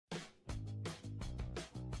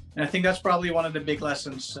And I think that's probably one of the big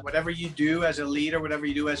lessons. Whatever you do as a leader, whatever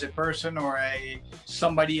you do as a person or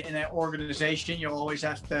somebody in an organization, you always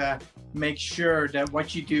have to make sure that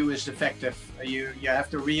what you do is effective. You have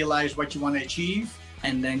to realize what you want to achieve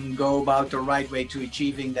and then go about the right way to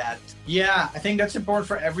achieving that. Yeah, I think that's important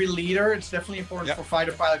for every leader. It's definitely important for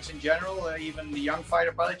fighter pilots in general, even the young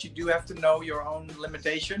fighter pilots. You do have to know your own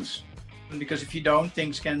limitations. Because if you don't,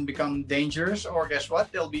 things can become dangerous, or guess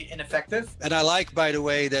what? They'll be ineffective. And I like, by the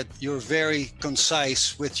way, that you're very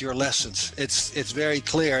concise with your lessons. It's very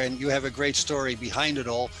clear, and you have a great story behind it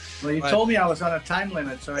all. Well, you told me I was on a time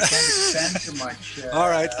limit, so I can't expand too much. All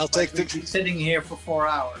right, I'll take the... We'll be sitting here for 4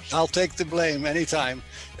 hours. I'll take the blame anytime.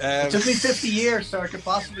 It took me 50 years, so I could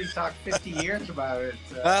possibly talk 50 years about it.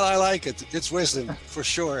 Well, I like it. It's wisdom, for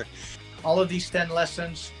sure. All of these 10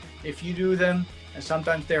 lessons, if you do them, and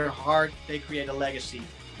sometimes they're hard, they create a legacy.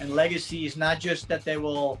 And legacy is not just that they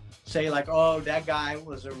will say like, oh, that guy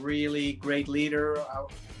was a really great leader.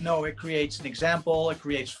 No, it creates an example, it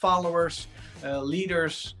creates followers.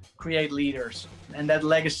 Leaders create leaders. And that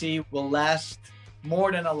legacy will last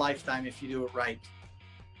more than a lifetime if you do it right.